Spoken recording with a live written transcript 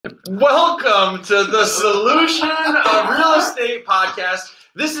Welcome to the Solution of Real Estate podcast.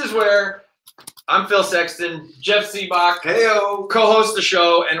 This is where I'm Phil Sexton, Jeff Seabach, heyo, co-host the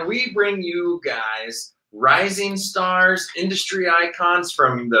show, and we bring you guys rising stars, industry icons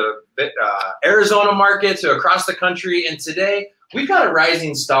from the Arizona market to across the country. And today we've got a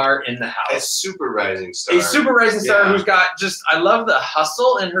rising star in the house. A super rising star. A super rising star who's got just, I love the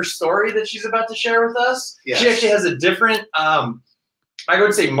hustle in her story that she's about to share with us. Yes. She actually has a different, I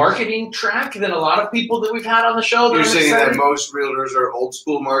would say, marketing track than a lot of people that we've had on the show. You're saying that most realtors are old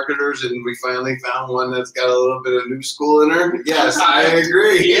school marketers and we finally found one that's got a little bit of new school in her? Yes, I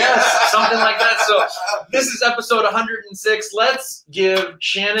agree. Yes, something like that. So this is episode 106. Let's give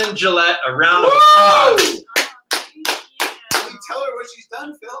Shannon Gillette a round of applause. Tell her what she's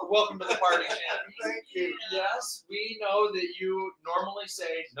done, Phil. Welcome to the party, Shannon. Thank you. Yes, we know that you normally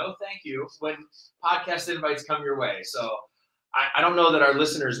say no thank you when podcast invites come your way. So I don't know that our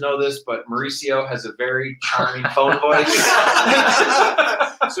listeners know this, but Mauricio has a very charming phone voice.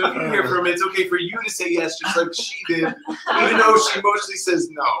 So if you hear from it, it's okay for you to say yes, just like she did, even though she mostly says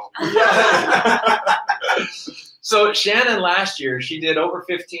no. So Shannon, last year, she did over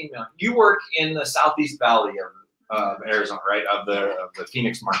 15 million. You work in the Southeast Valley of Arizona, right? Of the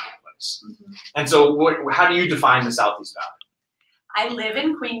Phoenix marketplace. Mm-hmm. And so how do you define the Southeast Valley? I live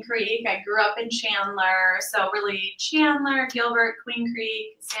in Queen Creek. I grew up in Chandler. So really Chandler, Gilbert, Queen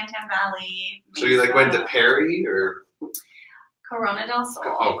Creek, Santan Valley. So you like went to Perry or? Corona del Sol.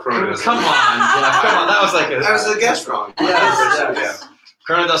 Oh, Corona del Sol. Come on. Yeah, come on. That was like that was a guess wrong. Yeah.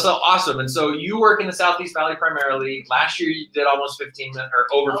 Corona del Sol. Awesome. And so you work in the Southeast Valley primarily. Last year you did almost 15 million or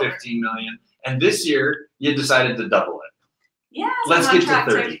over 15 million. And this year you decided to double it. Yeah. Let's get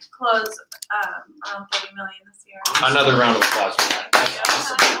to 30. To close around 30 million this year. Another round of applause for that.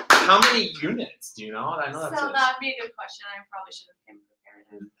 Awesome. How many units do you know? I know that's so that'd be a good question. I probably should have came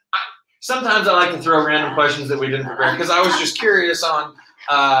prepared. Sometimes I like to throw random questions that we didn't prepare because I was just curious on.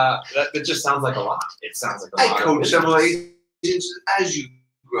 That just sounds like a lot. It sounds like a lot. I coach several agents. As you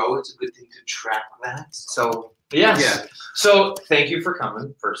grow, it's a good thing to track that. So yes. Yeah. So thank you for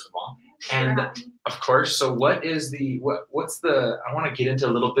coming, first of all. And of course, so what's the, I want to get into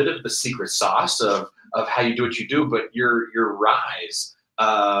a little bit of the secret sauce of how you do what you do, but your rise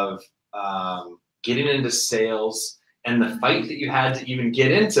of getting into sales and the fight that you had to even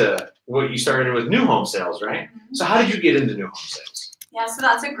get into what you started with new home sales, right? Mm-hmm. So how did you get into new home sales? Yeah, so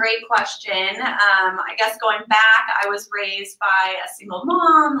that's a great question. I guess going back, I was raised by a single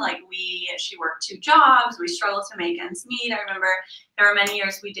mom. She worked 2 jobs. We struggled to make ends meet. I remember there were many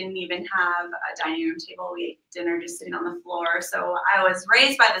years we didn't even have a dining room table. We ate dinner just sitting on the floor. So I was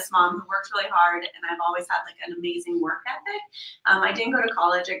raised by this mom who worked really hard, and I've always had an amazing work ethic. I didn't go to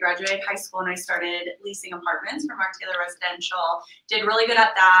college. I graduated high school, and I started leasing apartments for Mark Taylor Residential. Did really good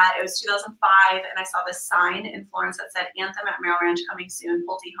at that. It was 2005, and I saw this sign in Florence that said Anthem at Merrill Ranch coming soon,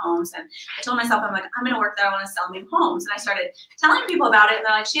 Pulte Homes. And I told myself, I'm going to work there. I want to sell new homes. And I started telling people about it. And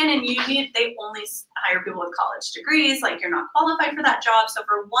they're like, Shannon, they only hire people with college degrees. You're not qualified for that job. So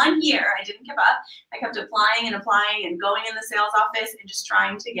for 1 year, I didn't give up. I kept applying and going in the sales office and just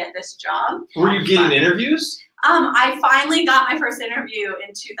trying to get this job. Were you getting interviews? I finally got my first interview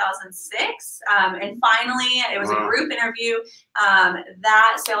in 2006, and finally, it was a group interview.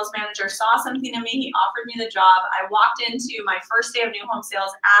 That sales manager saw something in me. He offered me the job. I walked into my first day of new home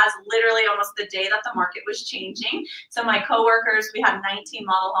sales as literally almost the day that the market was changing. So my coworkers, we had 19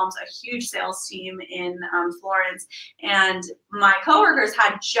 model homes, a huge sales team in Florence, and my coworkers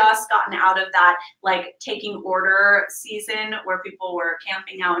had just gotten out of that taking order season where people were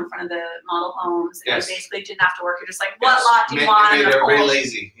camping out in front of the model homes and basically didn't have to work. You're just what lot do you want? They're very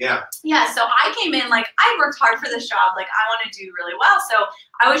lazy. Yeah. Yeah. So I came in I worked hard for this job. I want to do really well. So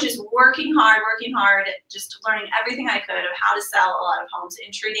I was just working hard, just learning everything I could of how to sell a lot of homes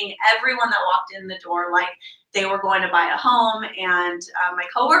and treating everyone that walked in the door like they were going to buy a home. And my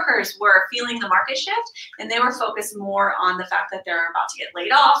coworkers were feeling the market shift, and they were focused more on the fact that they're about to get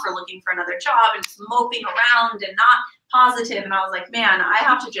laid off or looking for another job and just moping around and not positive. And I was like, man, I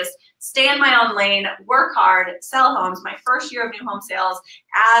have to just stay in my own lane, work hard, sell homes. My first year of new home sales,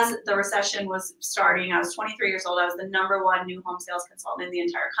 as the recession was starting, I was 23 years old. I was the #1 new home sales consultant in the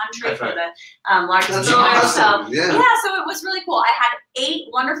entire country for the largest dealer. Awesome. So so it was really cool. I had 8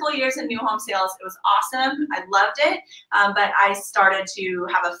 wonderful years in new home sales. It was awesome. I loved it. But I started to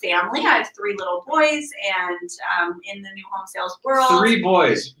have a family. I have 3 little boys, and in the new home sales world. 3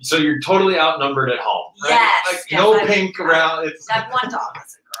 boys. So you're totally outnumbered at home, right? Yes. No pink around. I have 1 dog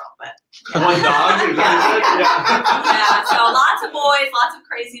that's a girl, but One dog? Yeah, so lots of boys, lots of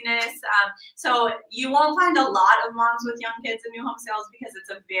craziness. So you won't find a lot of moms with young kids in new home sales because it's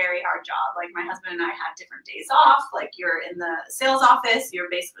a very hard job. Like my husband and I had different days off. Like you're in the sales office, you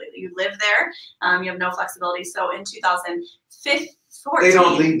live there. You have no flexibility. So in 2014, they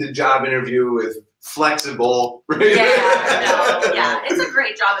don't lead the job interview with flexible. Yeah, no, yeah, it's a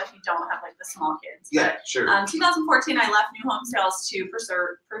great job if you don't have like the small kids. Yeah, sure. 2014, I left new home sales to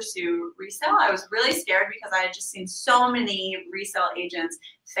pursue resale. I was really scared because I had just seen so many resale agents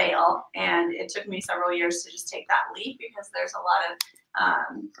fail, and it took me several years to just take that leap because there's a lot of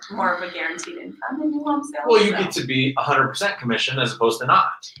more of a guaranteed income in new home sales. Well, you get to be 100% commission as opposed to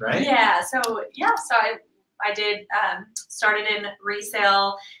not, right? Yeah. So I did started in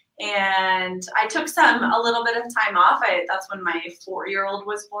resale. And I took a little bit of time off. That's when my 4-year-old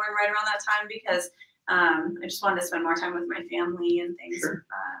was born, right around that time, because I just wanted to spend more time with my family and things. Sure.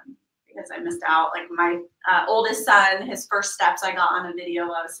 Because I missed out. Like my oldest son, his first steps I got on a video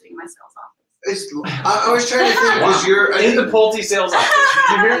while I was sitting in my sales office. I was trying to think, because you're in the Pulte sales office.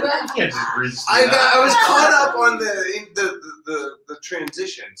 Did you hear that? You can't just breeze through that. I was caught up on the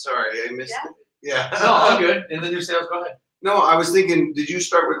transition. Sorry, I missed it. Yeah. No, all good. In the new sales, go ahead. No, I was thinking, did you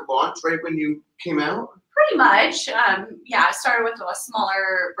start with launch right when you came out? Pretty much. Yeah, I started with a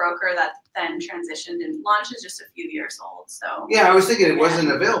smaller broker that then transitioned, and launch is just a few years old. So yeah, I was thinking it wasn't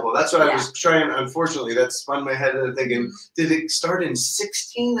available. That's what I was trying. Unfortunately, that spun my head into thinking, did it start in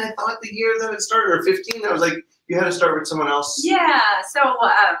 16? I thought the year that it started, or 15. I was like, you had to start with someone else. Yeah. So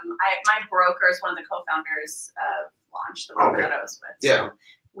my broker is one of the co-founders of Launch, the broker that I was with. Yeah. So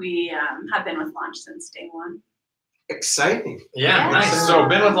we have been with Launch since day one. Exciting. Yeah, nice. So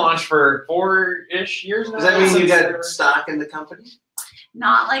been with Launch for 4-ish years now. Does that mean you got stock in the company?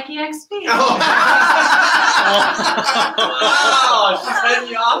 Not like EXP. Oh, wow, she's heading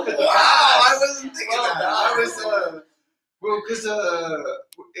you off at the wow, I wasn't thinking Well that. I was well, because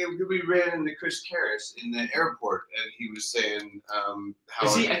we ran into Chris Karras in the airport, and he was saying how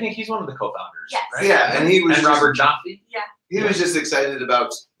Is he? I think he's one of the co-founders. Yes. Right? Yeah, and he was and Robert Jaffe. Yeah. He was just excited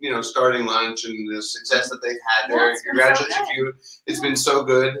about starting Launch and the success that they've had there. Congratulations to you! It's been so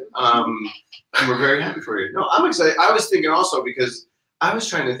good, and we're very happy for you. No, I'm excited. I was thinking also because I was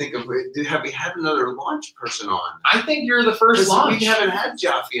trying to think of have we had another Launch person on? I think you're the first Launch. We haven't had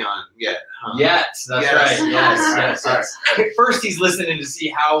Jaffe on yet. Huh? Yet, that's right. Yes. First, he's listening to see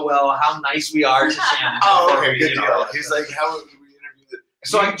how nice we are to Shannon. Oh, okay, good deal. He's like, how would we interview it?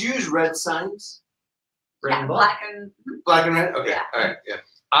 So I do use red signs. Yeah, black and red? Okay, yeah. All right, yeah.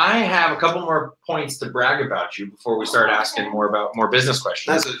 I have a couple more points to brag about you before we start asking more business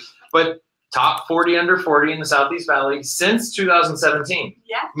questions. But top 40 under 40 in the Southeast Valley since 2017.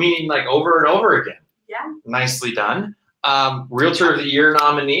 Yeah. Meaning like over and over again. Yeah. Nicely done. Realtor of the Year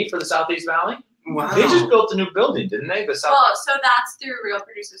nominee for the Southeast Valley. Wow. They just built a new building, didn't they? Well, so that's through Real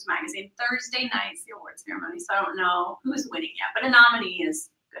Producers Magazine. Thursday night's the award ceremony, so I don't know who's winning yet, but a nominee is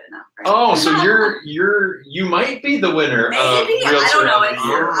good enough. Right? Oh, so you might be the winner Maybe. of Realtor I don't know. of the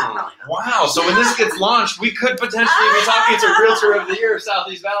Year. Wow. So when this gets launched, we could potentially be talking to Realtor of the Year,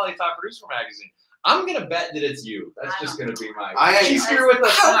 Southeast Valley Top Producer Magazine. I'm gonna bet that it's you. That's just gonna be my. She's here with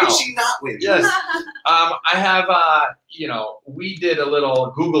us now. How could she not win? Yes. I have. We did a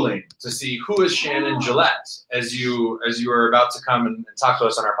little Googling to see who is Shannon Gillette as you were about to come and talk to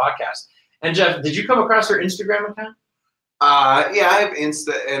us on our podcast. And Jeff, did you come across her Instagram account? Yeah, I have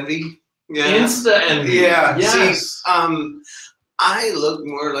Insta Envy. Yeah. Insta Envy. Yeah. Yes. See, I look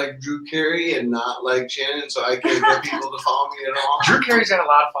more like Drew Carey and not like Shannon, so I can't get people to follow me at all. Drew Carey's got a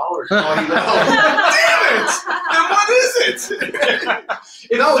lot of followers. Oh, you know. Damn it! Then what is it?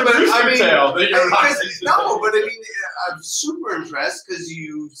 No, but I mean, I'm super impressed because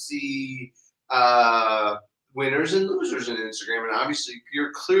you see winners and losers in Instagram, and obviously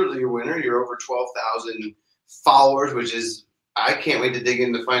you're clearly a winner. You're over 12,000 followers, which is. I can't wait to dig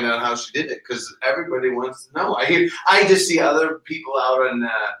in to find out how she did it because everybody wants to know. I just see other people out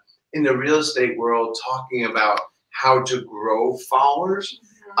in the real estate world talking about how to grow followers,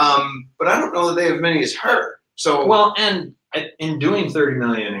 but I don't know that they have many as her. So well, and in doing 30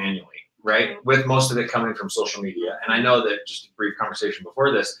 million annually, right, with most of it coming from social media, and I know that just a brief conversation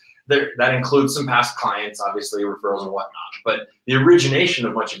before this. That includes some past clients, obviously, referrals and whatnot. But the origination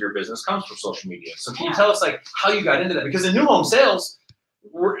of much of your business comes from social media. So can you tell us like how you got into that? Because in new home sales,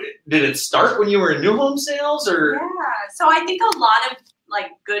 did it start when you were in new home sales, or? Yeah. So I think a lot of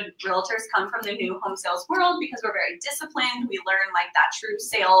like good realtors come from the new home sales world because we're very disciplined. We learn like that true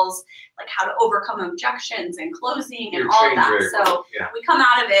sales, like how to overcome objections and closing and all of that. So we come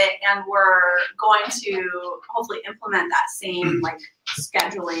out of it and we're going to hopefully implement that same like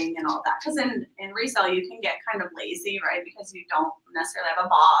scheduling and all that. Because in resale, you can get kind of lazy, right? Because you don't necessarily have a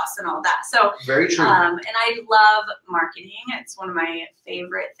boss and all that. So very true. And I love marketing. It's one of my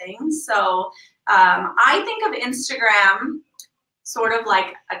favorite things. So I think of Instagram sort of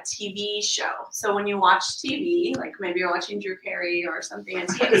like a TV show. So when you watch TV, like maybe you're watching Drew Carey or something on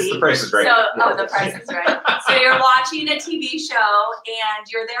TV. The Price is Right. So, oh, The Price is Right. So you're watching a TV show and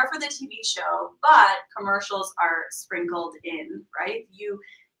you're there for the TV show, but commercials are sprinkled in, right? You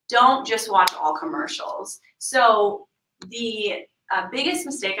don't just watch all commercials. So the biggest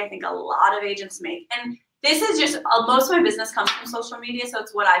mistake I think a lot of agents make, and this is just, most of my business comes from social media, so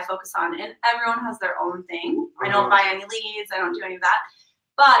it's what I focus on. And everyone has their own thing. I don't buy any leads. I don't do any of that.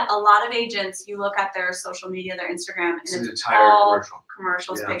 But a lot of agents, you look at their social media, their Instagram, and it's all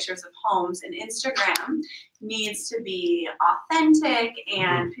commercials, pictures of homes. And Instagram needs to be authentic,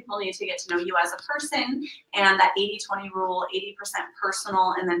 and people need to get to know you as a person. And that 80-20 rule, 80%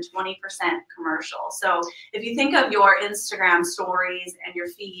 personal and then 20% commercial. So if you think of your Instagram stories and your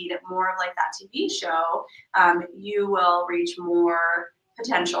feed more of like that TV show, you will reach more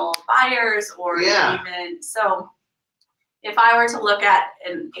potential buyers or even so. If I were to look at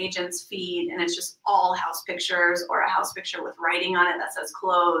an agent's feed and it's just all house pictures or a house picture with writing on it that says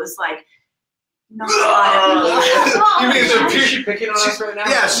close, like, no. Is she picking on us right now?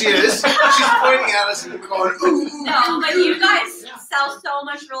 Yeah, she is. She's pointing at us and going, ooh. No, but you guys sell so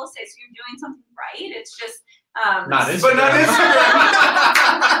much real estate, so you're doing something right. It's just not Instagram. But not Instagram.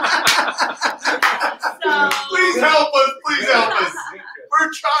 So please help us. Please help us. We're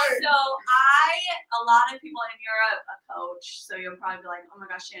trying. So a lot of people, and you're a coach, so you'll probably be like, oh my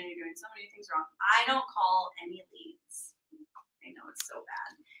gosh, Shannon, you're doing so many things wrong. I don't call any leads. I know it's so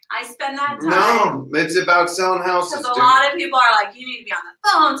bad. I spend that time. No, it's about selling houses. Because a lot of people are like, you need to be on the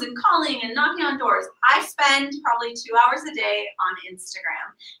phones and calling and knocking on doors. I spend probably 2 hours a day on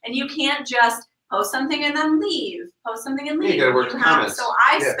Instagram. And you can't just post something and then leave. Post something and leave. You gotta work the comments. So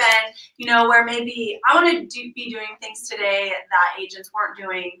I spend, where maybe I want to be doing things today that agents weren't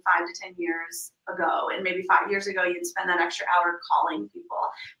doing 5 to 10 years ago. And maybe 5 years ago, you'd spend that extra hour calling people.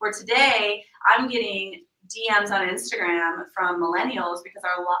 Where today, I'm getting DMs on Instagram from millennials because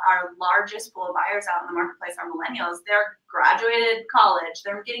our largest pool of buyers out in the marketplace are millennials. They're graduated college.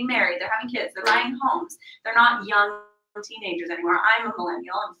 They're getting married. They're having kids. They're buying homes. They're not young teenagers anymore. I'm a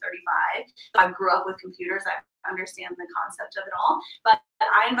millennial. I'm 35. I grew up with computers. I understand the concept of it all. But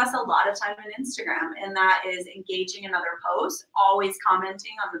I invest a lot of time in Instagram, and that is engaging another post, always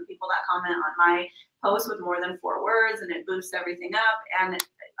commenting on the people that comment on my post with more than 4 words, and it boosts everything up, and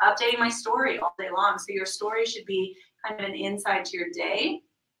updating my story all day long. So your story should be kind of an insight to your day.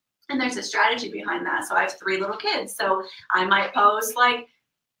 And there's a strategy behind that. So I have 3 little kids. So I might post like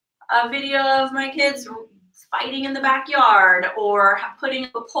a video of my kids fighting in the backyard, or putting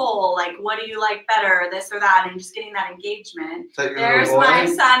up a poll, like, what do you like better, this or that, and just getting that engagement. There's my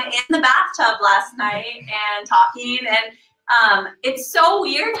son in the bathtub last night and talking, and it's so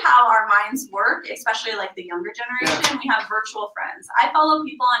weird how our minds work, especially like the younger generation. We have virtual friends. I follow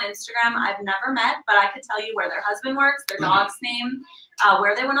people on Instagram I've never met, but I could tell you where their husband works, their dog's name,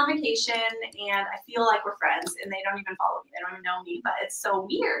 where they went on vacation, and I feel like we're friends, and they don't even follow me. They don't even know me, but it's so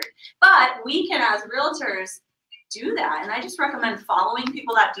weird. But we can, as realtors, do that. And I just recommend following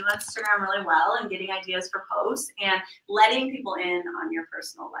people that do Instagram really well and getting ideas for posts and letting people in on your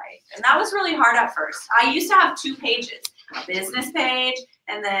personal life. And that was really hard at first. I used to have 2 pages, a business page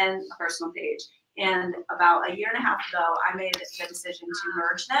and then a personal page. And about a year and a half ago, I made the decision to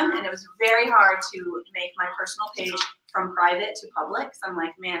merge them. And it was very hard to make my personal page from private to public. So I'm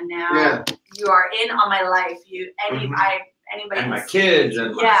like, man, now you are in on my life. Anybody and my kids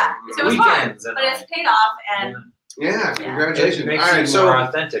and so it was hard, but it's paid off. And congratulations. It makes you more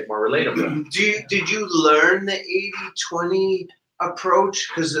authentic, more relatable. Did you learn the 80-20 approach?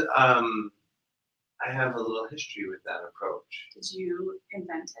 Because I have a little history with that approach. Did you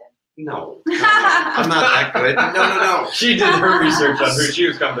invent it? No, I'm not that good. No. She did her research on who she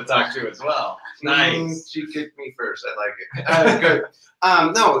was coming to talk to as well. Nice. She kicked me first. I like it. Good.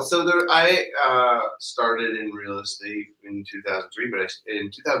 No, so I started in real estate in 2003, but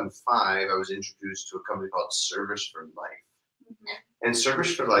in 2005, I was introduced to a company called Service for Life. And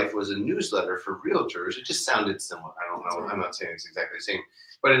Service for Life was a newsletter for realtors. It just sounded similar. I don't know. I'm not saying it's exactly the same.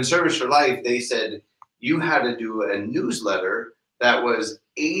 But in Service for Life, they said you had to do a newsletter that was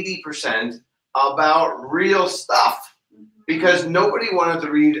 80% about real stuff, because nobody wanted to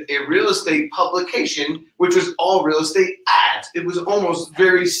read a real estate publication, which was all real estate ads. It was almost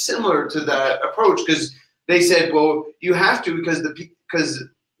very similar to that approach, because they said, well, you have to, because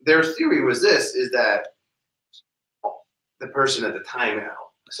their theory was this, is that the person at the time,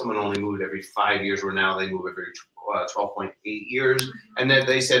 someone only moved every 5 years, where now they move every 12.8 years. And then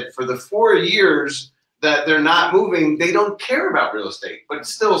they said for the 4 years that they're not moving, they don't care about real estate, but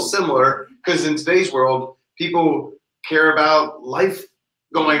it's still similar, because in today's world, people care about life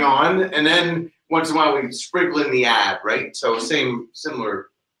going on. And then once in a while we sprinkle in the ad, right? So similar.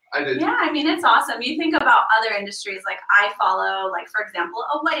 Yeah, I mean, it's awesome. You think about other industries, like I follow, like, for example,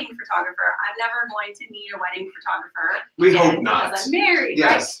 a wedding photographer. I'm never going to need a wedding photographer. We hope not. Because I'm married,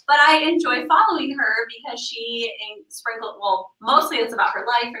 yes. Right? But I enjoy following her because she sprinkled, well, mostly it's about her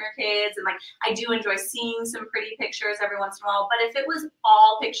life and her kids. And like, I do enjoy seeing some pretty pictures every once in a while. But if it was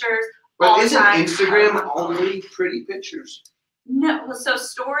all pictures, but isn't Instagram only pretty pictures? No, so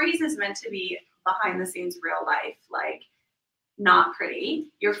stories is meant to be behind the scenes real life, like not pretty.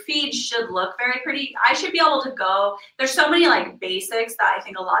 Your feed should look very pretty. I should be able to go, there's so many like basics that I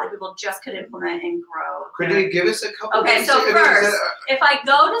think a lot of people just could implement and grow. Could you give us a couple? Okay, so first, if I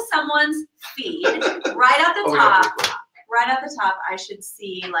go to someone's feed, right at the top, I should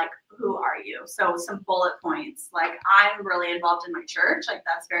see like, who are you? So some bullet points, like I'm really involved in my church, like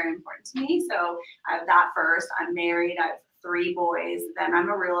that's very important to me. So I have that first. I'm married, I have 3 boys, then I'm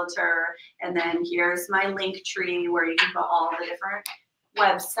a realtor, and then here's my link tree where you can put all the different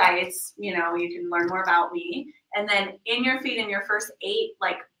websites, you know, you can learn more about me. And then in your feed, in your first 8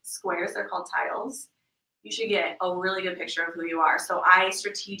 like squares, they're called tiles, you should get a really good picture of who you are. So I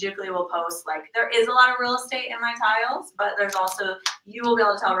strategically will post, like, there is a lot of real estate in my tiles, but there's also, you will be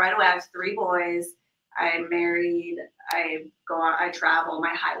able to tell right away, I have 3 boys, I'm married, I go on, I travel,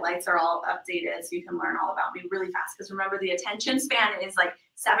 my highlights are all updated so you can learn all about me really fast. Because remember, the attention span is like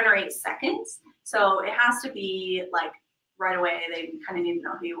 7 or 8 seconds. So it has to be like right away, they kind of need to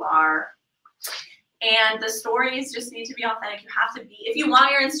know who you are. And the stories just need to be authentic. You have to be, if you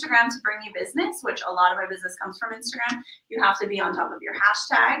want your Instagram to bring you business, which a lot of my business comes from Instagram, you have to be on top of your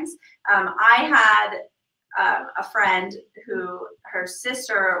hashtags. I had a friend who, her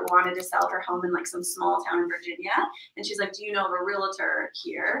sister wanted to sell her home in like some small town in Virginia. And she's like, do you know of a realtor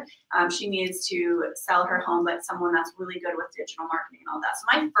here? She needs to sell her home, but someone that's really good with digital marketing and all that. So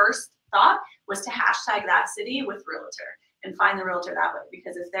my first thought was to hashtag that city with realtor and find the realtor that way.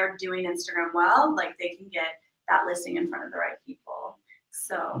 Because if they're doing Instagram well, like they can get that listing in front of the right people.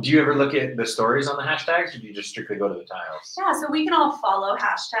 So do you ever look at the stories on the hashtags, or do you just strictly go to the tiles? Yeah, so we can all follow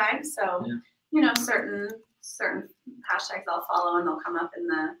hashtags. So you know, certain hashtags I'll follow and they'll come up in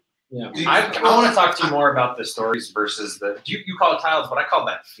the. Yeah, I want to talk to you more about the stories versus the. You call it tiles, but I call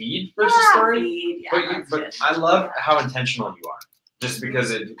that feed versus story. Feed, yeah, but I love how intentional you are, just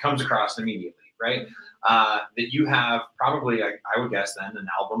because it comes across immediately, right? That you have probably, I would guess then, an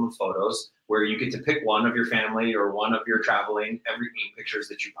album of photos where you get to pick one of your family or one of your traveling every 8 pictures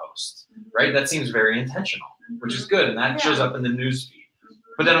that you post, right? That seems very intentional, which is good, and that shows up in the news feed.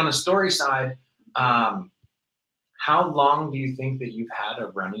 But then on the story side, how long do you think that you've had a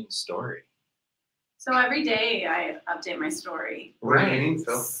running story? So every day I update my story. Right.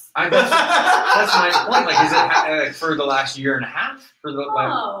 That's my point. Like, is it for the last year and a half?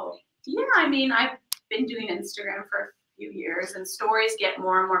 Yeah. I mean, I've been doing Instagram for a few years, and stories get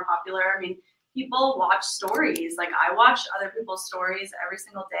more and more popular. I mean, people watch stories. Like I watch other people's stories every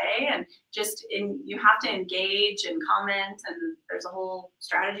single day, and you have to engage and comment, and there's a whole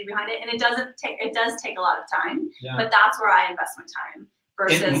strategy behind it. And it does take a lot of time, but that's where I invest my time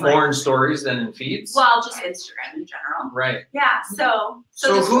versus more in stories than in feeds. Well, just Instagram in general. Right. Yeah. So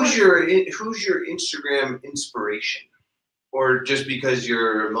who's your Instagram inspiration? Or just because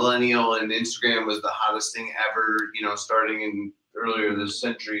you're a millennial and Instagram was the hottest thing ever, you know, starting in earlier this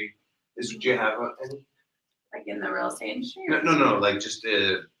century, do you have any? Like in the real estate industry? No. Like just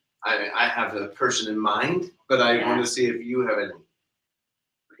I have a person in mind, but I want to see if you have any.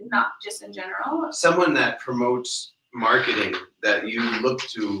 Not just in general. Someone that promotes marketing that you look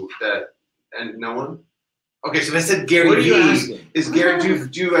to and no one. Okay, so I said Gary Vee. Is Gary? Do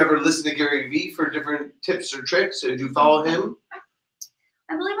you ever listen to Gary Vee for different tips or tricks? Or do you follow him?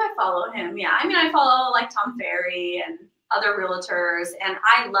 I believe I follow him. Yeah, I mean, I follow like Tom Ferry and other realtors, and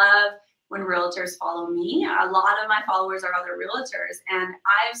I love when realtors follow me. A lot of my followers are other realtors, and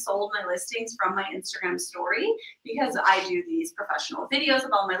I've sold my listings from my Instagram story because I do these professional videos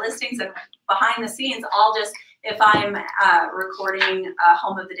of all my listings, and behind the scenes, if I'm recording a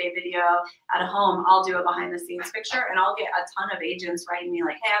home of the day video at a home, I'll do a behind the scenes picture, and I'll get a ton of agents writing me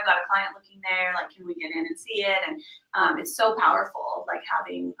like, hey, I've got a client looking there, like, can we get in and see it? And it's so powerful, like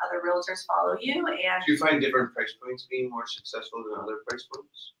having other realtors follow you. And do you find different price points being more successful than other price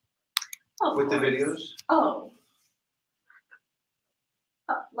points? With the videos? Oh,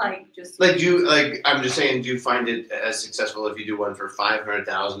 Like just Like I'm just saying, do you find it as successful if you do one for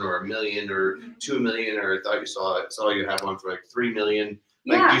 500,000 or $1 million or 2 million, or I thought you saw you have one for like 3 million?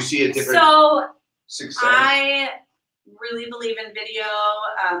 Like, yeah. do you see a different success? I really believe in video.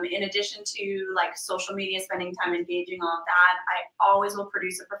 In addition to like social media, spending time engaging, all of that, I always will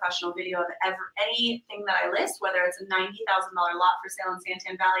produce a professional video of anything that I list, whether it's a $90,000 lot for sale in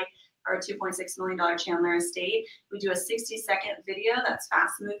Santan Valley or a $2.6 million Chandler estate. We do a 60-second video that's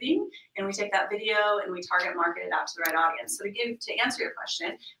fast moving, and we take that video and we target market it out to the right audience. So to answer your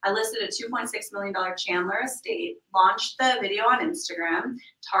question, I listed a $2.6 million Chandler estate, launched the video on Instagram,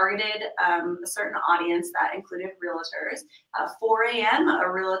 targeted a certain audience that included realtors. 4 a.m.,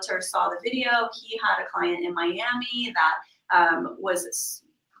 a realtor saw the video. He had a client in Miami that was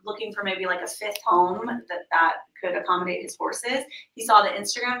looking for maybe like a 5th home that could accommodate his horses. He saw the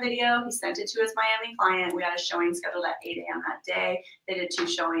Instagram video. He sent it to his Miami client. We had a showing scheduled at 8 a.m. that day. They did 2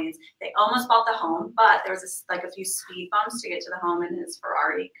 showings. They almost bought the home, but there was like a few speed bumps to get to the home, and his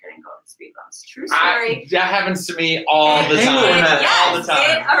Ferrari couldn't go with speed bumps. True story. That happens to me all the time. Yes, all the time.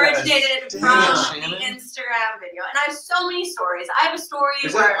 it originated from Shannon. the Instagram video. And I have so many stories. I have a story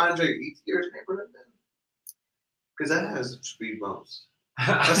Is where... that Andre Etier's neighborhood then? Because that has speed bumps.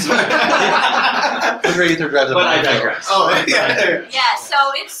 Andre Ether drives a But I motorcycle. digress. Oh, yeah. Yeah, so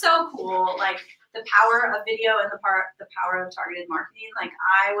it's so cool. Like the power of video and the power of targeted marketing. Like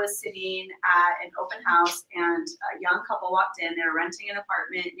I was sitting at an open house and a young couple walked in. They were renting an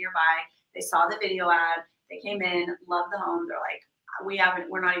apartment nearby. They saw the video ad. They came in, loved the home. They're like,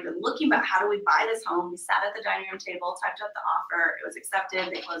 we're not even looking, but how do we buy this home? We sat at the dining room table, typed up the offer. It was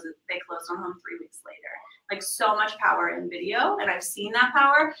accepted. They closed on home 3 weeks later. Like so much power in video. And I've seen that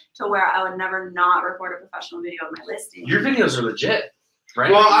power to where I would never not record a professional video of my listing. Your videos are legit,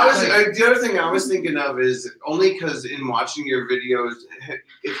 right? Well, the other thing I was thinking of is only because in watching your videos,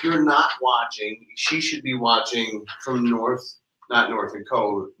 if you're not watching, she should be watching from North and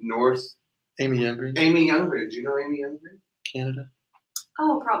Co. North. Amy Youngren, Amy Youngren. Do you know Amy Youngren? Canada.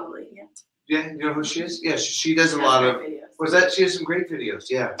 Oh, probably, yeah. Yeah, you know who she is? Yeah, she does a lot of. videos. She has some great videos.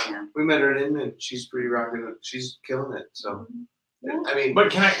 Yeah. Yeah. We met her at Inman. She's pretty rocking it. She's killing it. So, Yeah. I mean,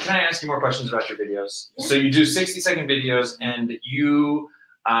 But can I ask you more questions about your videos? So you do 60-second videos, and you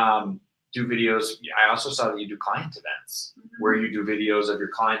do videos. I also saw that you do client events, where you do videos of your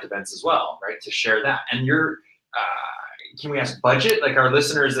client events as well, right? To share that. And can we ask budget? Like our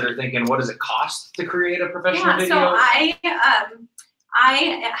listeners that are thinking, what does it cost to create a professional video? So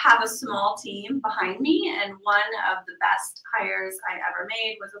I have a small team behind me, and one of the best hires I ever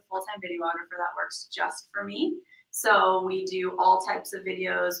made was a full-time videographer that works just for me. So we do all types of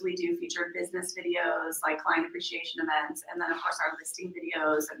videos. We do featured business videos, like client appreciation events, and then of course our listing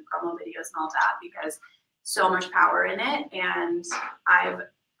videos and promo videos and all that, because so much power in it. And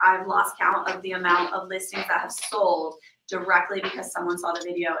I've lost count of the amount of listings that have sold directly because someone saw the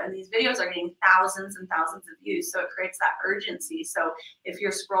video, and these videos are getting thousands and thousands of views. So it creates that urgency. So if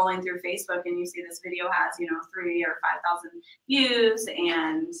you're scrolling through Facebook and you see this video has, 3,000 or 5,000 views,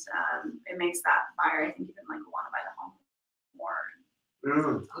 and it makes that buyer, I think, even like want to buy the home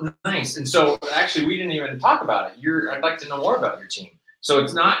more. Nice. And so actually, we didn't even talk about it. I'd like to know more about your team. So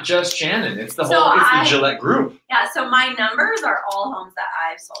it's not just Shannon; it's the whole the Gillette group. Yeah. So my numbers are all homes that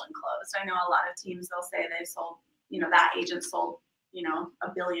I've sold and closed. I know a lot of teams, they'll say they've sold. That agent sold,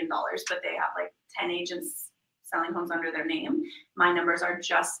 $1 billion, but they have like 10 agents selling homes under their name. My numbers are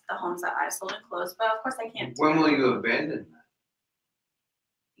just the homes that I've sold and closed, but of course I can't. when will you abandon that?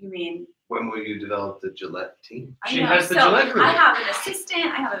 You mean? When will you develop the Gillette team? She has the Gillette group. I have an assistant,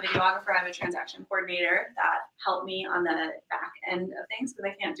 I have a videographer, I have a transaction coordinator that help me on the back end of things,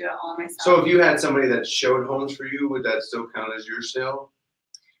 because I can't do it all myself. So if you had somebody that showed homes for you, would that still count as your sale?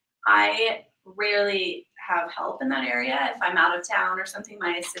 I rarely have help in that area. If I'm out of town or something,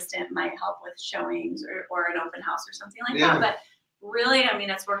 my assistant might help with showings or an open house or something like that. But really,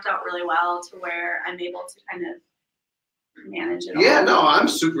 it's worked out really well to where I'm able to kind of manage it all. Yeah, no, I'm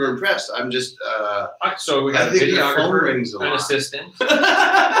super impressed. I'm just. So we got a videographer, an assistant. Your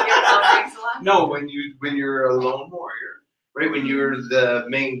phone rings a lot? No, when you're a lone warrior, right? When you're the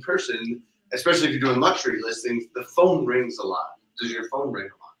main person, especially if you're doing luxury listings, the phone rings a lot. Does your phone ring a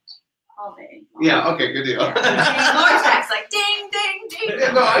lot? All day. Yeah. Okay. Good deal. Yeah. More text like ding, ding, ding.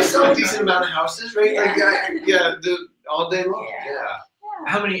 Yeah, no, I sell a decent amount of houses, right? Yeah. All day long. Yeah.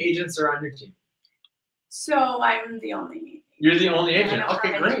 How many agents are on your team? So I'm the only agent. You're the only agent. I don't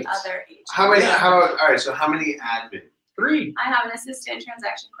Okay, have great. any other agents. All right. So how many admin? 3. I have an assistant,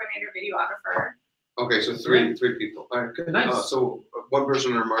 transaction coordinator, videographer. Okay, so three people. All right, good. Nice. So one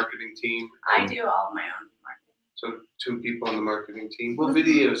person on our marketing team. I do all of my own marketing. So 2 people on the marketing team. Well,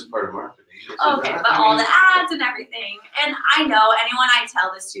 video is part of marketing. Okay, but all the ads and everything. And I know anyone I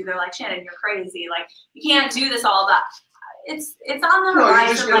tell this to, they're like, Shannon, you're crazy. Like, you can't do this all that. It's on the horizon. No,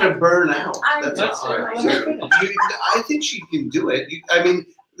 you're just gonna burn out. I That's all. know. I think she can do it. I mean,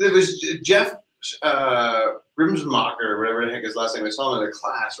 there was Jeff Grimsmacher, or whatever the heck his last name. I saw him in a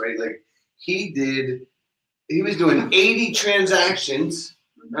class, right? Like he was doing 80 transactions.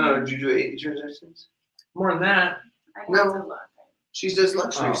 I don't know, did you do 80 transactions? More than that. No. She does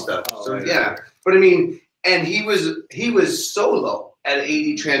luxury stuff. So right. yeah. But I mean, and he was solo at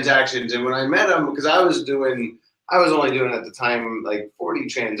 80 transactions. And when I met him, because I was only doing at the time like 40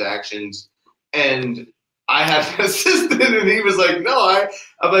 transactions, and I had an assistant, and he was like, no,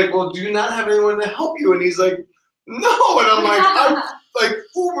 I'm like, well, do you not have anyone to help you? And he's like, no. And I'm like, I'm like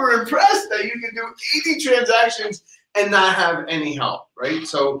uber impressed that you can do 80 transactions and not have any help, right?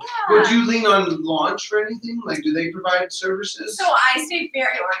 So would you lean on Launch for anything? Like, do they provide services? So I stay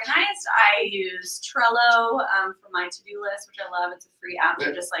very organized. I use Trello for my to-do list, which I love. It's a free app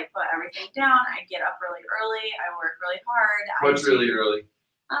to just like put everything down. I get up really early. I work really hard. What's really early?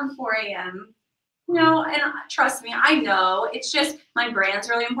 4 a.m. No, and trust me, I know. It's just my brand's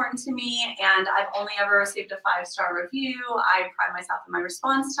really important to me, and I've only ever received a 5-star review. I pride myself in my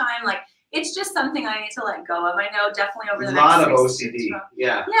response time. Like, it's just something I need to let go of. I know definitely over the next 6 A lot of to OCD. 12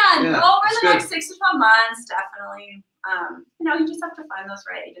 Yeah. over the good. next 6 to 12 months, definitely. You just have to find those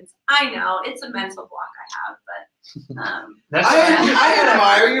right agents. I know it's a mental block I have, but I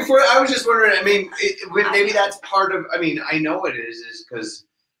admire you for it. I was just wondering. I mean, maybe that's part of. I mean, I know it is because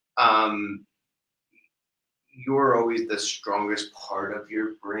you're always the strongest part of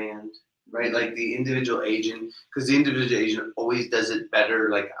your brand, right? Like the individual agent, because the individual agent always does it better.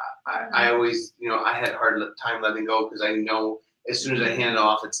 Like I always, I had a hard time letting go because I know as soon as I hand it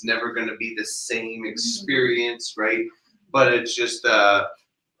off, it's never going to be the same experience, right? But it's just,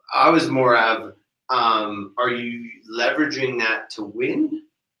 I was more of, are you leveraging that to win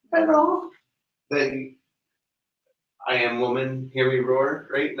at all? That I am woman, hear me roar,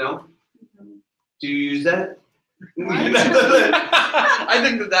 right? No? Do you use that? I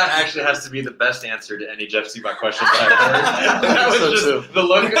think that actually has to be the best answer to any Jeff Seabuck question that I've heard. That was just the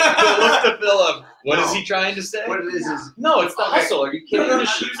look to Phil of what is he trying to say? What it is no, it's the hustle. Are you kidding?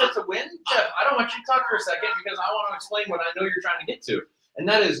 Just use it to win, Jeff. I don't want you to talk for a second because I want to explain what I know you're trying to get to, and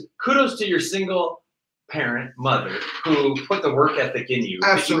that is kudos to your single parent mother who put the work ethic in you.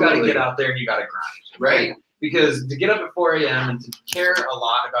 Absolutely. You got to get out there and you got to grind, right? Because to get up at 4 a.m. and to care a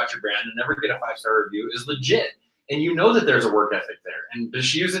lot about your brand and never get a 5-star review is legit. And you know that there's a work ethic there. And does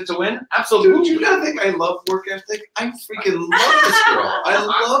she use it to win? Absolutely. Dude, you gotta think I love work ethic. I freaking love this girl. I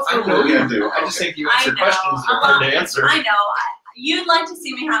love her. I know you do. I just think you answer questions that are hard to answer. I know. You'd like to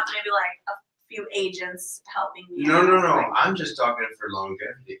see me have maybe like a few agents helping me. No. I'm just talking for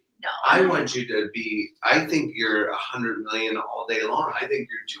longevity. No. I want you to be, I think you're 100 million all day long. I think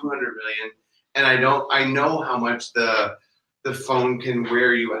you're 200 million. And I know how much the phone can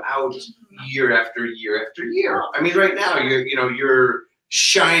wear you out year after year after year. I mean, right now you're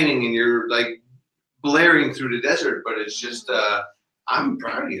shining and you're like blaring through the desert, but it's just I'm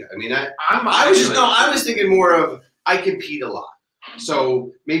proud of you. I mean, I was thinking more of I compete a lot,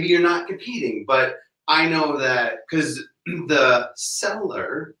 so maybe you're not competing, but I know that because the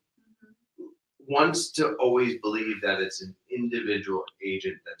seller wants to always believe that it's an individual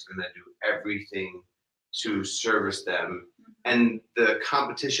agent that's going to do everything to service them. And the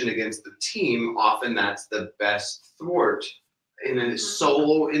competition against the team, often that's the best thwart in a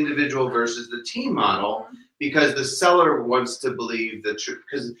solo individual versus the team model, because the seller wants to believe the truth.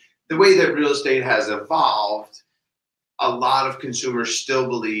 Because the way that real estate has evolved, a lot of consumers still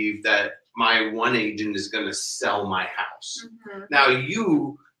believe that my one agent is going to sell my house. Now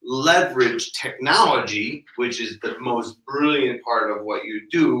you leverage technology, which is the most brilliant part of what you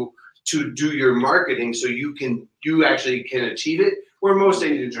do, to do your marketing so you actually can achieve it, where most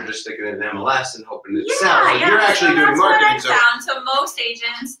agents are just sticking it in MLS and hoping it sells. You're actually doing marketing. That's what I found. So most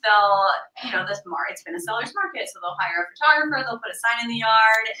agents, they'll, it's been a seller's market, so they'll hire a photographer, they'll put a sign in the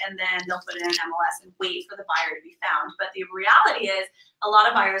yard, and then they'll put it in MLS and wait for the buyer to be found. But the reality is, a lot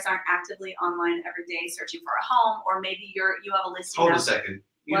of buyers aren't actively online every day searching for a home, or maybe you have a listing. Hold a second.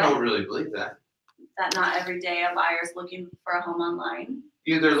 You don't really believe that? That not every day a buyer's looking for a home online.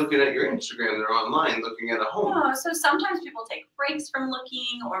 They're looking at your Instagram, they're online looking at a home. Oh, so sometimes people take breaks from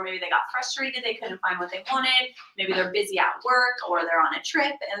looking, or maybe they got frustrated, they couldn't find what they wanted. Maybe they're busy at work, or they're on a trip,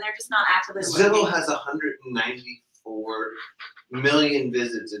 and they're just not actively looking. Zillow has 194 million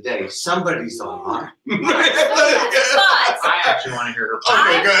visits a day. Somebody's online. But I actually want to hear her.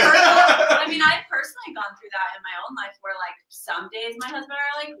 Okay, good. I mean, I've personally gone through that in my own life where, like, some days my husband and I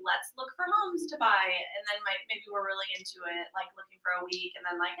are like, let's look for homes to buy. And then maybe we're really into it, like looking for a week. And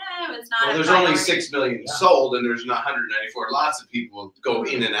then, like, it's not. Well, there's only 6 million sold, and there's 194. Lots of people go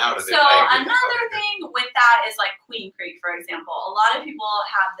in and out of it. So another thing with that is like Queen Creek, for example. A lot of people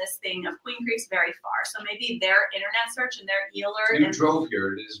have this thing of Queen Creek's very far. So maybe their internet search and their e-alert. You drove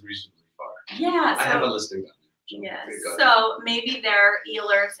here. It is reasonably far. Yeah. I have a listing down there. Yes. So maybe their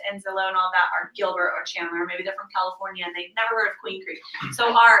e-alerts and Zillow and all that are Gilbert or Chandler. Maybe they're from California and they've never heard of Queen Creek.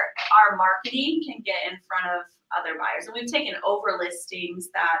 So our marketing can get in front of other buyers. And we've taken over listings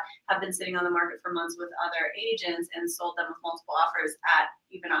that have been sitting on the market for months with other agents and sold them with multiple offers at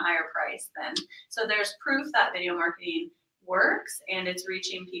even a higher price then. So there's proof that video marketing works, and it's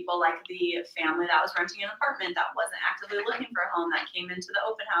reaching people like the family that was renting an apartment that wasn't actively looking for a home, that came into the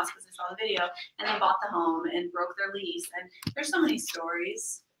open house because they saw the video and they bought the home and broke their lease. And there's so many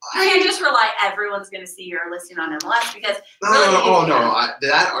stories. You can't just rely everyone's going to see your listing on MLS because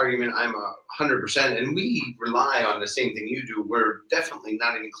that argument I'm 100%, and we rely on the same thing you do. We're definitely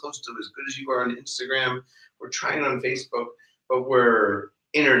not even close to as good as you are on Instagram. We're trying on Facebook, but we're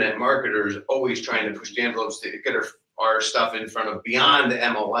internet marketers always trying to push the envelopes to get our stuff in front of beyond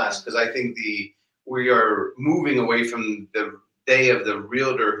MLS, because I think we are moving away from the day of the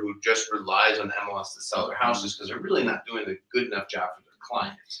realtor who just relies on MLS to sell their houses, because they're really not doing a good enough job for their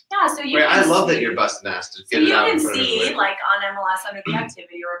clients. Yeah, so I love that you're busting ass to get it out in front of you can see, like on MLS under the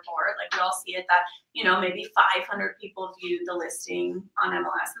activity report, like we all see it that, maybe 500 people viewed the listing on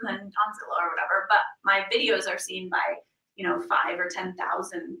MLS and then on Zillow or whatever, but my videos are seen by 5 or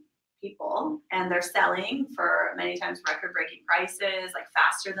 10,000 people, and they're selling for many times record-breaking prices, like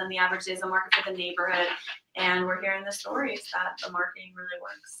faster than the average days on market for the neighborhood. And we're hearing the stories that the marketing really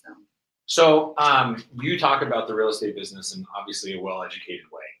works. So you talk about the real estate business in obviously a well-educated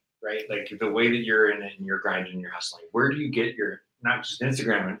way, right? Like the way that you're in it and you're grinding and you're hustling. Where do you get your, not just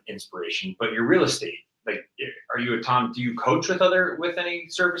Instagram inspiration, but your real estate? Like, are you a Tom? Do you coach with any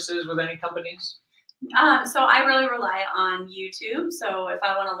services, with any companies? So I really rely on YouTube. So if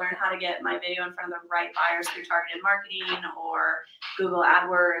I want to learn how to get my video in front of the right buyers through targeted marketing or Google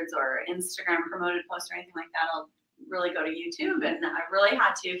AdWords or Instagram promoted posts or anything like that, I'll really go to YouTube. And I really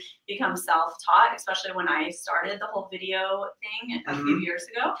had to become self-taught, especially when I started the whole video thing a few years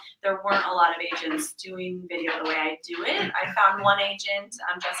ago. There weren't a lot of agents doing video the way I do it. I found one agent,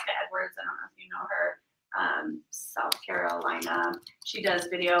 Jessica Edwards. I don't know if you know her. South Carolina. She does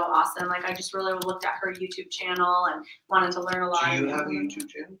video awesome. Like I just really looked at her YouTube channel and wanted to learn a lot. Do you have a YouTube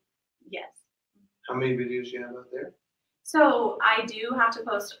channel? Yes. How many videos do you have out there? So I do have to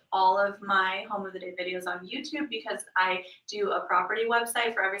post all of my home of the day videos on YouTube because I do a property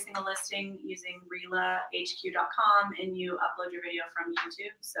website for every single listing using relahq.com, and you upload your video from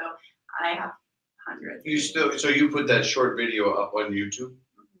YouTube. So I have hundreds. So you put that short video up on YouTube?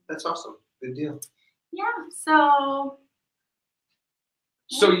 That's awesome. Good deal. Yeah, so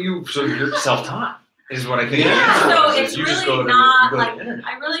you're self-taught is what I think. Yeah, so it's you really not like,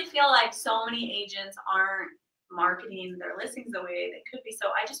 I really feel like so many agents aren't marketing their listings the way they could be. So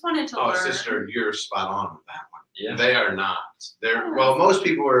I just wanted to learn. Oh, sister, you're spot on with that one. Yeah. They are not. Well, most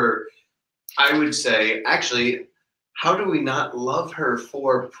people are, I would say, actually, how do we not love her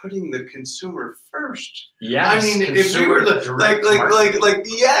for putting the consumer first? Yeah. I mean, if we were like,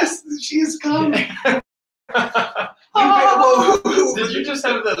 yes, she's come. Did you just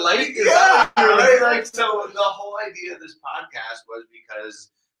have the light? Yeah, right. Like, so the whole idea of this podcast was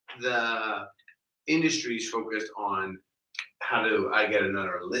because the industry's focused on how do I get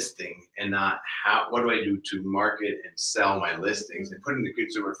another listing, and not what do I do to market and sell my listings. And putting the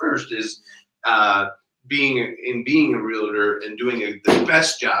consumer first is being a realtor and doing the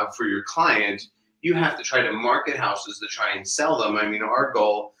best job for your client. You have to try to market houses to try and sell them. I mean, our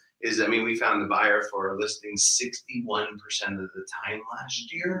goal is, we found the buyer for our listing 61% of the time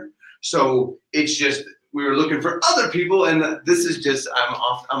last year. So it's just, we were looking for other people, and this is just, I'm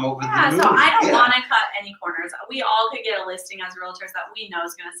over the moon. Yeah, so I don't want to cut any corners. We all could get a listing as realtors that we know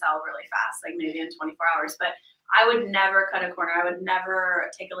is going to sell really fast, like maybe in 24 hours, but I would never cut a corner. I would never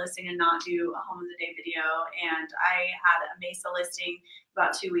take a listing and not do a home of the day video. And I had a Mesa listing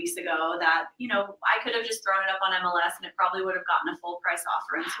about 2 weeks ago that, you know, I could have just thrown it up on MLS and it probably would have gotten a full price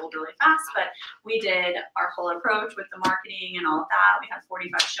offer and sold really fast. But we did our whole approach with the marketing and all of that. We had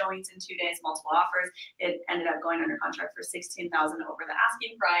 45 showings in 2 days, multiple offers. It ended up going under contract for $16,000 over the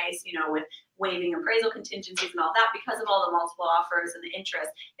asking price, you know, with waiving appraisal contingencies and all that because of all the multiple offers and the interest.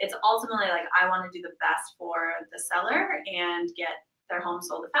 It's ultimately like I want to do the best for the seller and get their home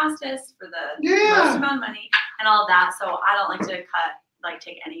sold the fastest for the most amount of money and all of that. So I don't like to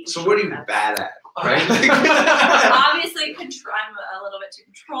take any. So what are you bad at, right? Obviously, I'm a little bit too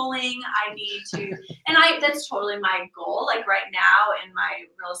controlling. I need to, and that's totally my goal. Like right now in my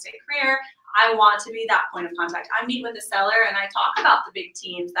real estate career, I want to be that point of contact. I meet with the seller and I talk about the big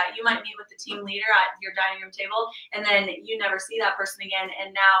teams that you might meet with the team leader at your dining room table, and then you never see that person again.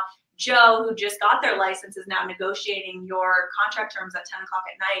 And now Joe, who just got their license, is now negotiating your contract terms at 10 o'clock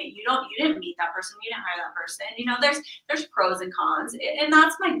at night. You didn't meet that person. You didn't hire that person. You know, there's pros and cons. And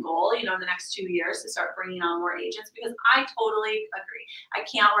that's my goal, you know, in the next 2 years to start bringing on more agents, because I totally agree. I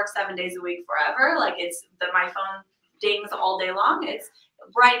can't work 7 days a week forever. Like my phone dings all day long.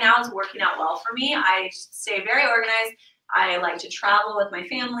 Right now it's working out well for me. I stay very organized. I like to travel with my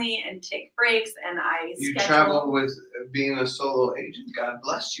family and take breaks, and You travel with being a solo agent. God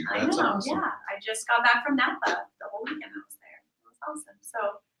bless you. That's awesome. Yeah. I just got back from Napa the whole weekend. I was there. It was awesome. So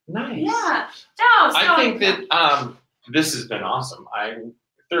nice. Yeah. No, I think that this has been awesome. I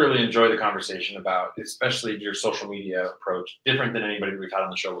thoroughly enjoy the conversation about, especially your social media approach, different than anybody we've had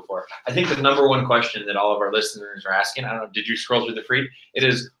on the show before. I think the number one question that all of our listeners are asking, I don't know, did you scroll through the feed? It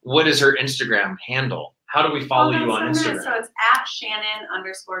is, what is her Instagram handle? How do we follow you on Instagram? Nice. So it's at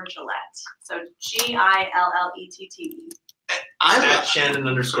Shannon_Gillette. So Gillette. I'm at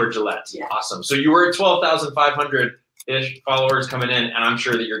Shannon_Gillette. Yeah. Awesome. So you were at 12,500-ish followers coming in, and I'm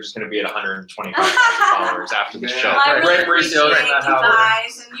sure that you're just going to be at 125,000 followers after the show. I really Mauricio, appreciate you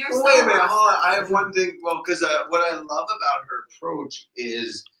guys, and you're so Wait a minute, hold on. I have one thing. Well, because what I love about her approach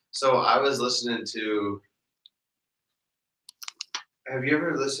is, so I was listening to. Have you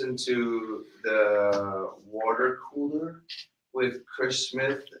ever listened to the Water Cooler with Chris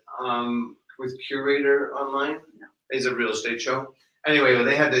Smith, with Curator Online? No. It's a real estate show. Anyway, well,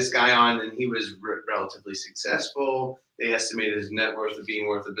 they had this guy on, and he was relatively successful. They estimated his net worth of being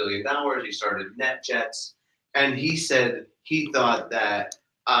worth $1 billion. He started NetJets, and he said he thought that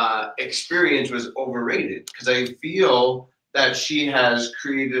experience was overrated, because I feel that she has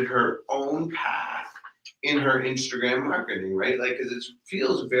created her own path in her Instagram marketing, right? Like, because it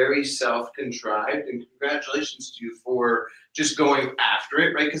feels very self-contrived, and congratulations to you for just going after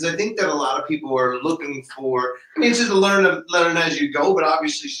it, right? Because I think that a lot of people are looking for, I mean, it's just learn as you go, but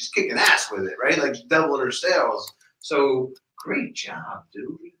obviously she's kicking ass with it, right? Like doubling her sales. So great job,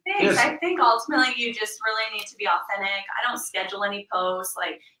 dude. Thanks. Yes. I think ultimately you just really need to be authentic. I don't schedule any posts.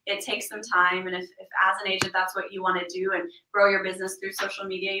 Like, it takes some time. And if as an agent, that's what you want to do and grow your business through social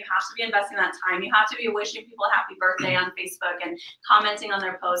media, you have to be investing that time. You have to be wishing people happy birthday on Facebook and commenting on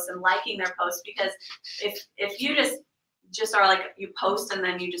their posts and liking their posts. Because if you just are like, you post and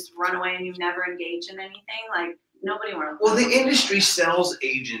then you just run away and you never engage in anything, like, nobody wants. Well, the industry sells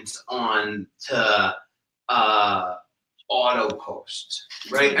agents on to auto post,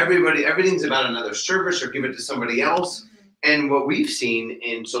 right? Everything's about another service or give it to somebody else. And what we've seen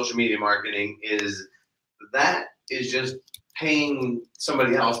in social media marketing is that is just paying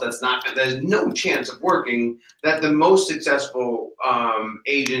somebody else there's no chance of working. That the most successful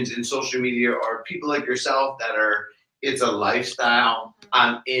agents in social media are people like yourself that it's a lifestyle.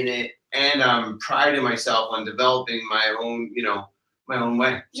 I'm in it, and I'm priding myself on developing my own, my own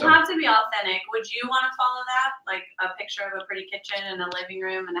way. You have to be authentic. Would you want to follow that? Like a picture of a pretty kitchen and a living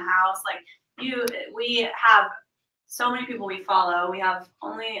room and a house? Like, we have so many people we follow. We have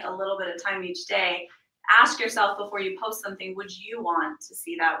only a little bit of time each day. Ask yourself before you post something, would you want to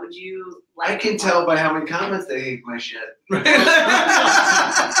see that? Would you like I can tell by how many comments they hate my shit. But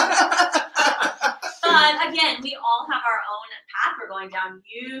again, we all have our own path we're going down.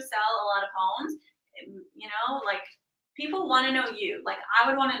 You sell a lot of homes, like, people want to know you. Like, I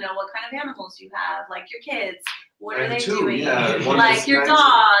would want to know what kind of animals you have, like your kids. What are they doing? Yeah. Like your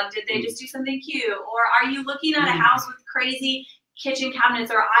dog, did they just do something cute? Or are you looking at a house with crazy kitchen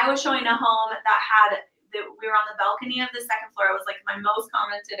cabinets? Or I was showing a home we were on the balcony of the second floor. It was like my most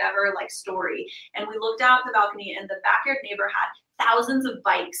commented ever story. And we looked out the balcony, and the backyard neighbor had thousands of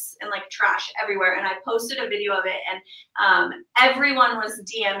bikes and like trash everywhere. And I posted a video of it, and everyone was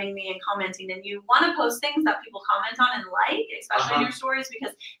DMing me and commenting. And you want to post things that people comment on and like, especially in your stories,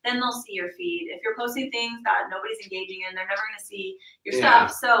 because then they'll see your feed. If you're posting things that nobody's engaging in, they're never going to see your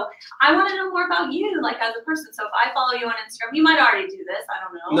stuff. So I want to know more about you, like as a person. So if I follow you on Instagram, you might already do this. I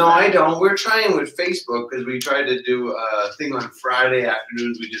don't know. No, I don't. We're trying with Facebook because we tried to do a thing on Friday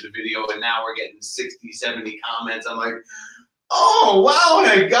afternoons. We did a video, and now we're getting 60, 70 comments. I'm like, oh, wow,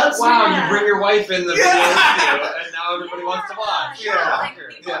 I got some. Wow, you bring your wife in the video, and now everybody wants to watch. Like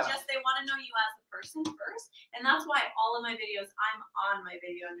people just, they want to know you as a person first. And that's why all of my videos, I'm on my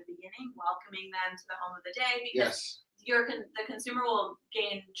video in the beginning, welcoming them to the home of the day, because the consumer will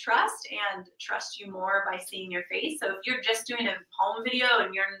gain trust and trust you more by seeing your face. So if you're just doing a home video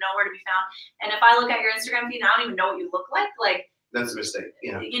and you're nowhere to be found, and if I look at your Instagram feed and I don't even know what you look like that's a mistake.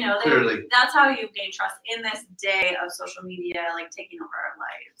 Clearly. That's how you gain trust in this day of social media, like taking over our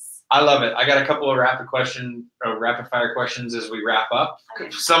lives. I love it. I got a couple of rapid fire questions as we wrap up.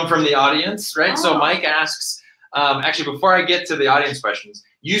 Okay. Some from the audience, right? So Mike asks, actually, before I get to the audience questions,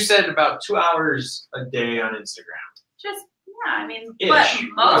 you said about 2 hours a day on Instagram. Just, I mean, but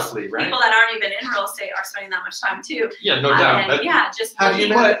most people that aren't even in real estate are spending that much time too. Yeah, no doubt. And just hold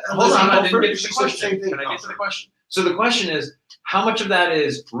on, I didn't get to the question. Can I get to the question? So the question is, how much of that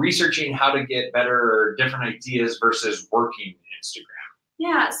is researching how to get better or different ideas versus working Instagram?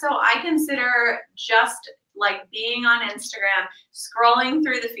 Yeah, so I consider just like being on Instagram, scrolling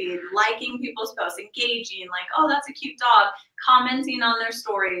through the feed, liking people's posts, engaging, like, oh, that's a cute dog, commenting on their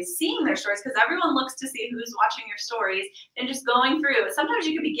stories, seeing their stories, because everyone looks to see who's watching your stories, and just going through. Sometimes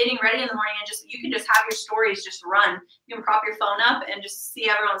you could be getting ready in the morning and you can just have your stories just run. You can prop your phone up and just see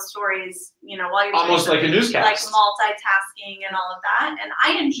everyone's stories, while you're almost like a newscast, like multitasking and all of that. And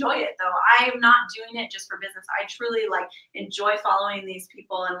I enjoy it though. I am not doing it just for business. I truly enjoy following these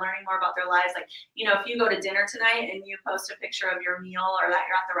people and learning more about their lives. Like, if you go to dinner tonight and you post a picture of your meal or that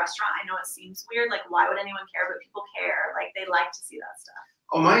you're at the restaurant, I know it seems weird. Like, why would anyone care? But people care. Like, they like to see that stuff.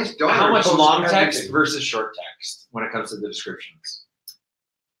 Oh, my daughter. How much long text versus short text when it comes to the descriptions?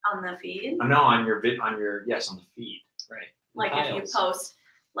 On the feed? No, on your on the feed, right? Like if you post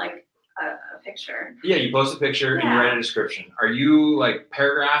like a picture. Yeah, you post a picture and you write a description. Are you like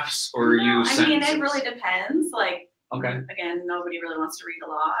paragraphs or are you sentences? I mean, it really depends. Like, again, nobody really wants to read a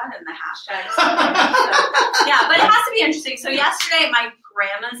lot, and the hashtags. So, yeah, but it has to be interesting. So yesterday, my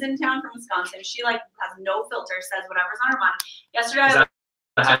grandma's in town from Wisconsin. She has no filter, says whatever's on her mind. Yesterday,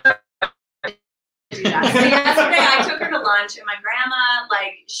 do that. So yesterday I took her to lunch, and my grandma,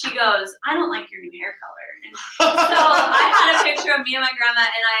 she goes, I don't like your new hair color. And so I had a picture of me and my grandma,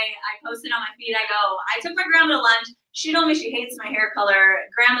 and I posted on my feed. I go, I took my grandma to lunch. She told me she hates my hair color.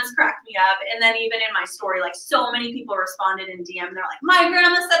 Grandma's cracked me up. And then even in my story, so many people responded in DM. They're like, my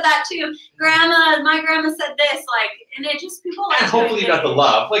grandma said that too. My grandma said this. And it just, people and hopefully you got the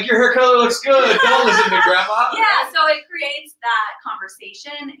love. Like, your hair color looks good. Don't listen to grandma. Yeah, so it creates that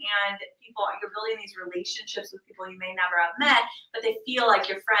conversation, and you're building these relationships with people you may never have met, but they feel like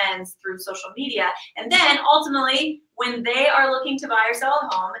your friends through social media. And then ultimately, when they are looking to buy or sell a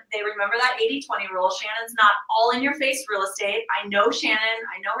home, they remember that 80-20 rule. Shannon's not all in your face real estate. I know Shannon.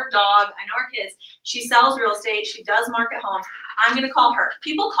 I know her dog. I know her kids. She sells real estate. She does market homes. I'm going to call her.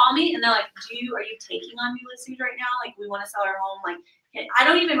 People call me and they're like, are you taking on new listings right now? Like, we want to sell our home. Like, I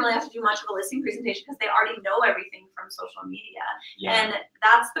don't even really have to do much of a listing presentation because they already know everything from social media. Yeah. And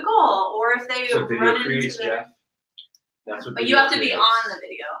that's the goal. Or if they run into the... That's what but you have to be on the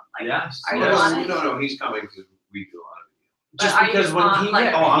video. Yes. Are you on it? No, he's coming because we do a lot of videos. Just because when he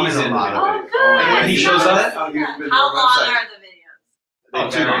I'm in a lot of videos. Good. When he shows up. How long are the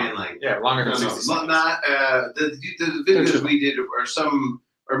videos? They vary longer than 60 seconds. Not the videos we did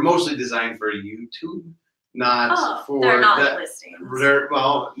are mostly designed for YouTube, not for. They're not listings. We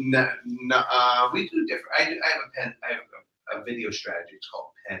do different. I have a video strategy. It's called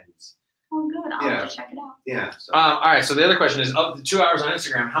Pens. Oh, good. I'll have to check it out. Yeah. So. All right. So the other question is, of the 2 hours on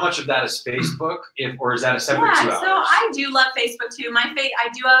Instagram, how much of that is Facebook, or is that a separate 2 hours? So I do love Facebook too. I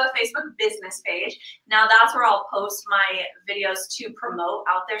do have a Facebook business page. Now that's where I'll post my videos to promote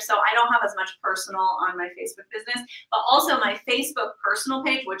out there. So I don't have as much personal on my Facebook business, but also my Facebook personal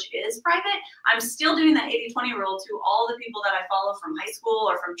page, which is private. I'm still doing that 80-20 rule to all the people that I follow from high school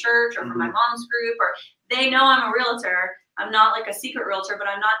or from church or from my mom's group, or they know I'm a realtor. I'm not like a secret realtor, but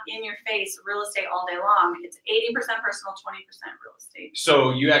I'm not in your face real estate all day long. It's 80% personal, 20% real estate.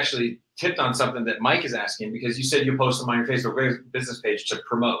 So you actually tipped on something that Mike is asking, because you said you post them on your Facebook business page to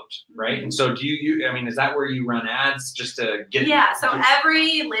promote, right? And so do you, I mean, is that where you run ads just to get? Yeah, so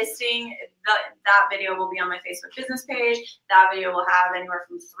every listing, that video will be on my Facebook business page. That video will have anywhere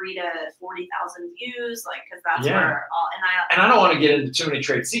from 3,000 to 40,000 views, like, because that's where all, and I don't want to get into too many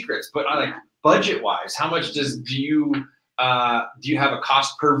trade secrets, but I like budget wise, how much do you have a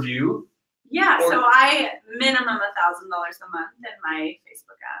cost per view? Yeah, so I minimum $1,000 a month in my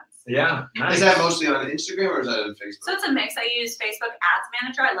Facebook ads. Yeah, nice. Is that mostly on Instagram or is that on Facebook? So it's a mix. I use Facebook Ads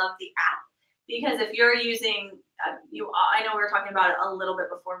Manager. I love the app because if you're using, I know we were talking about it a little bit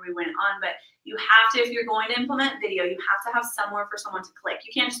before we went on, but you have to, if you're going to implement video, you have to have somewhere for someone to click.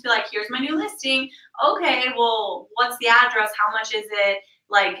 You can't just be like, here's my new listing. Okay, well, what's the address? How much is it?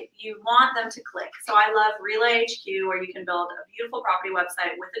 Like, you want them to click. So I love Relay HQ, where you can build a beautiful property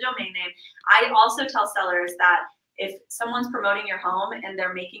website with a domain name. I also tell sellers that if someone's promoting your home and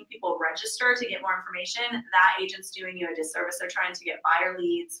they're making people register to get more information, that agent's doing you a disservice. They're trying to get buyer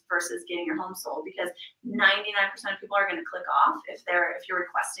leads versus getting your home sold, because 99% of people are going to click off if you're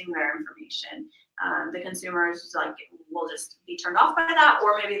requesting their information. The consumers will just be turned off by that,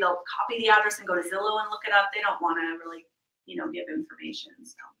 or maybe they'll copy the address and go to Zillow and look it up. They don't want to really give information.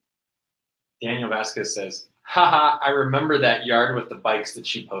 So Daniel Vasquez says, haha, I remember that yard with the bikes that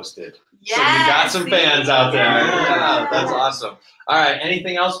she posted. Yes, so you got some fans out there. Yeah. That's awesome. All right,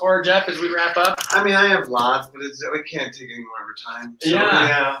 anything else for her, Jeff, as we wrap up? I mean, I have lots, but we can't take any more of her time.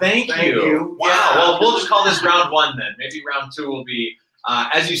 So, Thank you. Wow. Yeah. Well, we'll just call this round 1 then. Maybe round 2 will be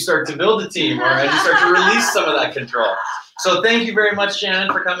as you start to build a team, or as you start to release some of that control. So thank you very much,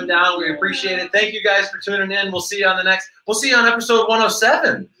 Shannon, for coming down. We appreciate it. Thank you guys for tuning in. We'll see you on episode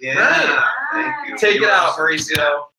 107. Yeah. Right. Thank you. Take it out, Mauricio.